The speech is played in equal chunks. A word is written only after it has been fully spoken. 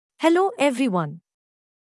Hello everyone.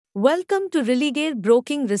 Welcome to Religare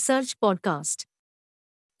Broking Research Podcast.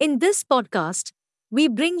 In this podcast, we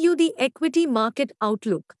bring you the equity market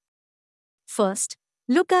outlook. First,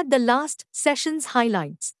 look at the last session's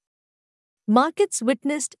highlights. Markets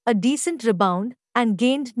witnessed a decent rebound and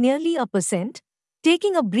gained nearly a percent,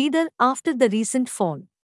 taking a breather after the recent fall.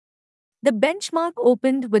 The benchmark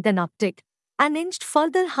opened with an uptick and inched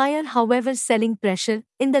further higher, however, selling pressure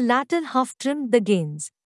in the latter half trimmed the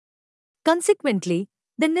gains. Consequently,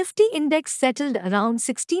 the Nifty index settled around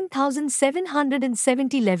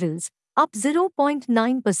 16,770 levels, up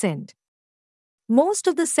 0.9%. Most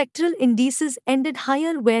of the sectoral indices ended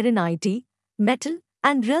higher, wherein IT, metal,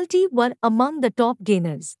 and realty were among the top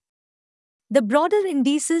gainers. The broader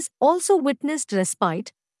indices also witnessed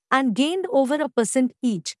respite and gained over a percent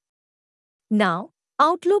each. Now,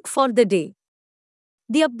 outlook for the day.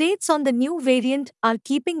 The updates on the new variant are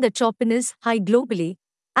keeping the choppiness high globally,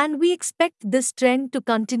 and we expect this trend to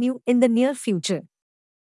continue in the near future.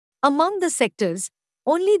 Among the sectors,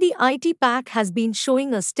 only the IT pack has been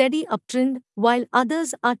showing a steady uptrend while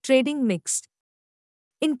others are trading mixed.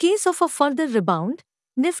 In case of a further rebound,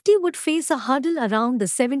 Nifty would face a hurdle around the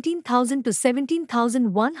 17,000 to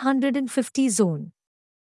 17,150 zone.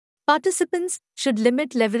 Participants should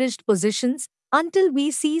limit leveraged positions until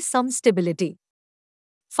we see some stability.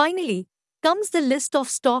 Finally, comes the list of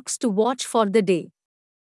stocks to watch for the day.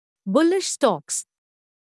 Bullish stocks: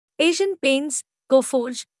 Asian Paints,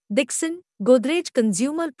 Coforge, Dixon, Godrej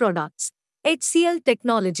Consumer Products, HCL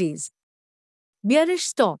Technologies. Bearish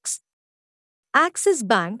stocks: Axis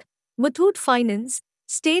Bank, Muthoot Finance,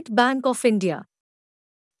 State Bank of India.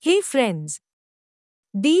 Hey friends,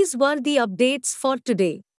 these were the updates for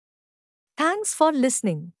today. Thanks for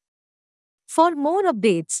listening. For more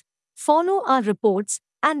updates, follow our reports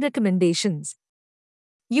and recommendations.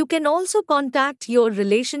 You can also contact your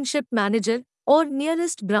relationship manager or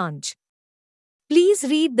nearest branch. Please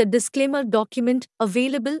read the disclaimer document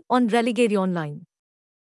available on Religare Online.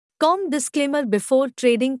 Com disclaimer before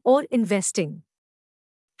trading or investing.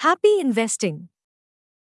 Happy investing!